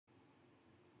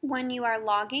When you are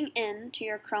logging in to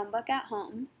your Chromebook at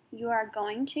home, you are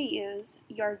going to use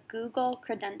your Google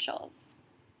credentials.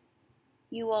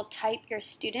 You will type your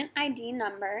student ID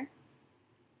number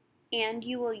and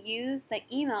you will use the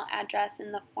email address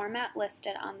in the format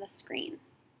listed on the screen.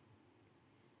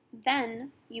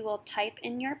 Then you will type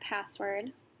in your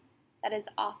password that is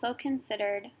also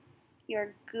considered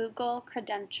your Google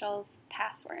credentials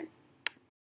password.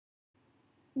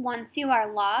 Once you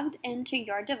are logged into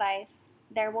your device,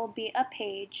 there will be a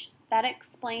page that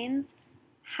explains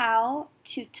how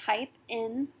to type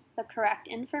in the correct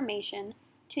information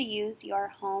to use your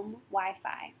home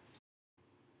Wi-Fi.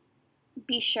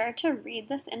 Be sure to read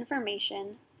this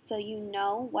information so you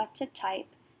know what to type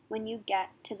when you get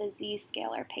to the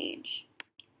Zscaler page.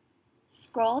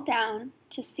 Scroll down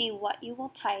to see what you will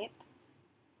type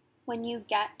when you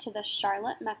get to the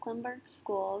Charlotte-Mecklenburg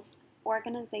Schools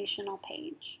organizational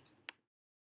page.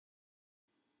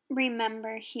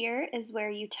 Remember, here is where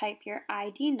you type your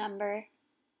ID number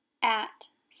at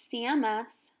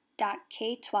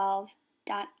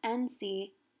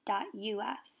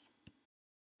cms.k12.nc.us.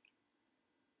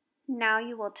 Now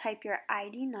you will type your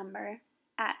ID number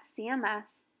at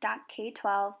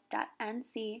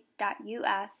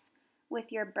cms.k12.nc.us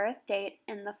with your birth date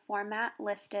in the format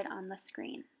listed on the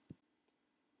screen.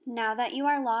 Now that you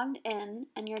are logged in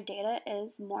and your data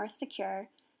is more secure,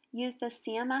 use the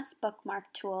CMS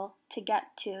bookmark tool to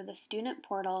get to the student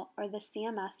portal or the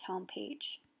CMS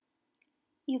homepage.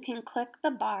 You can click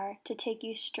the bar to take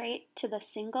you straight to the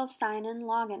single sign-in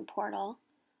login portal,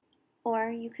 or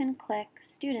you can click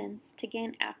Students to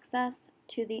gain access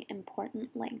to the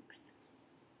important links.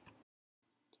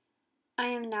 I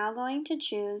am now going to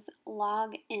choose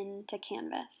Log In to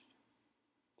Canvas.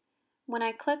 When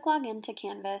I click Log In to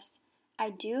Canvas, I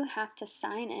do have to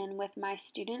sign in with my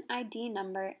student ID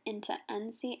number into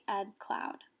NC Ed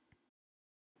Cloud.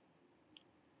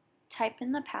 Type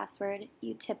in the password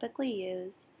you typically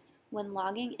use when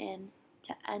logging in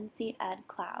to NC Ed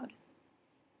Cloud.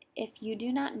 If you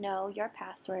do not know your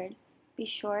password, be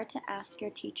sure to ask your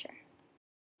teacher.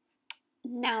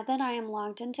 Now that I am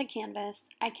logged into Canvas,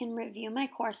 I can review my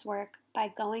coursework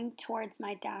by going towards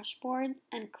my dashboard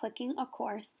and clicking a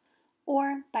course,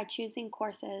 or by choosing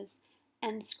courses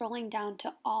and scrolling down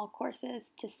to all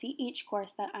courses to see each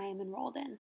course that I am enrolled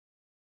in.